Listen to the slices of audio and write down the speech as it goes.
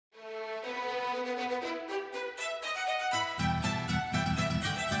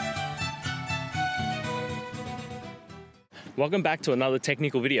Welcome back to another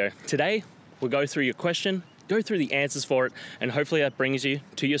technical video. Today, we'll go through your question, go through the answers for it, and hopefully that brings you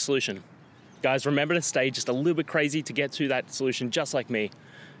to your solution. Guys, remember to stay just a little bit crazy to get to that solution just like me.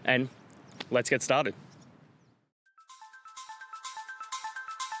 And let's get started.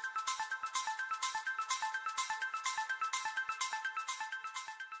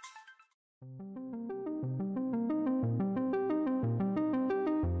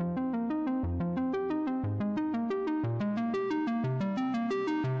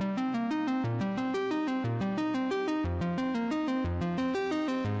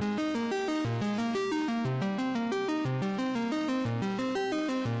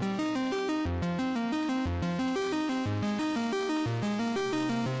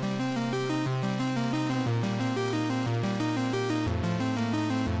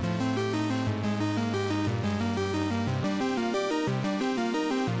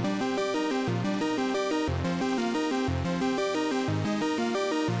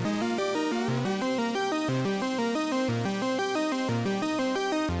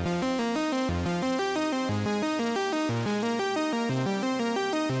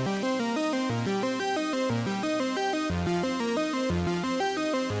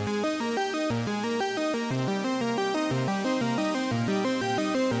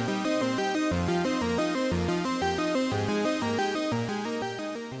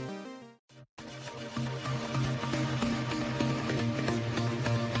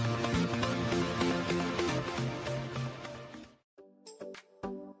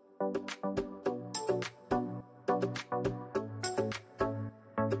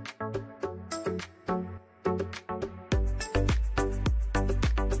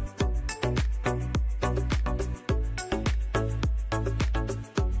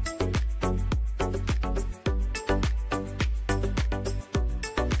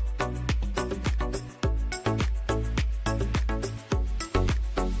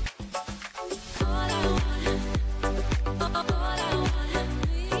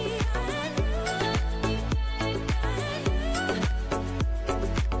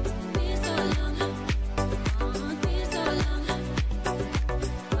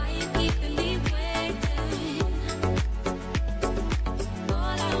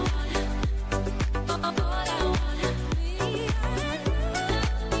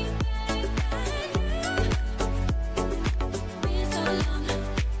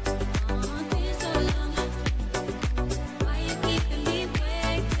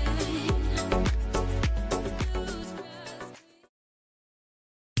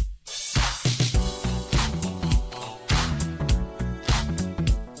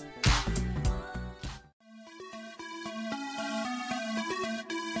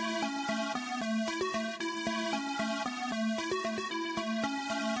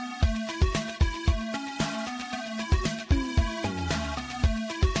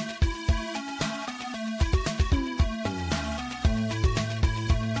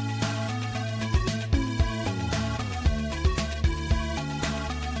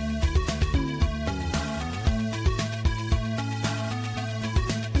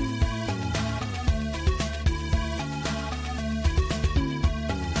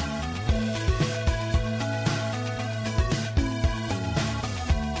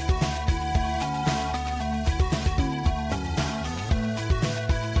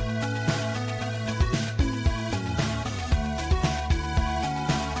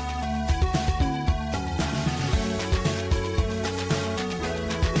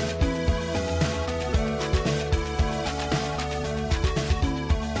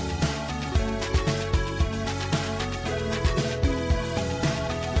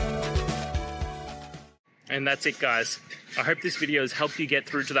 And that's it, guys. I hope this video has helped you get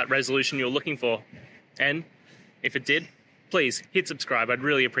through to that resolution you're looking for. And if it did, please hit subscribe. I'd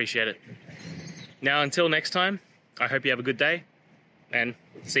really appreciate it. Now, until next time, I hope you have a good day and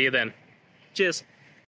see you then. Cheers.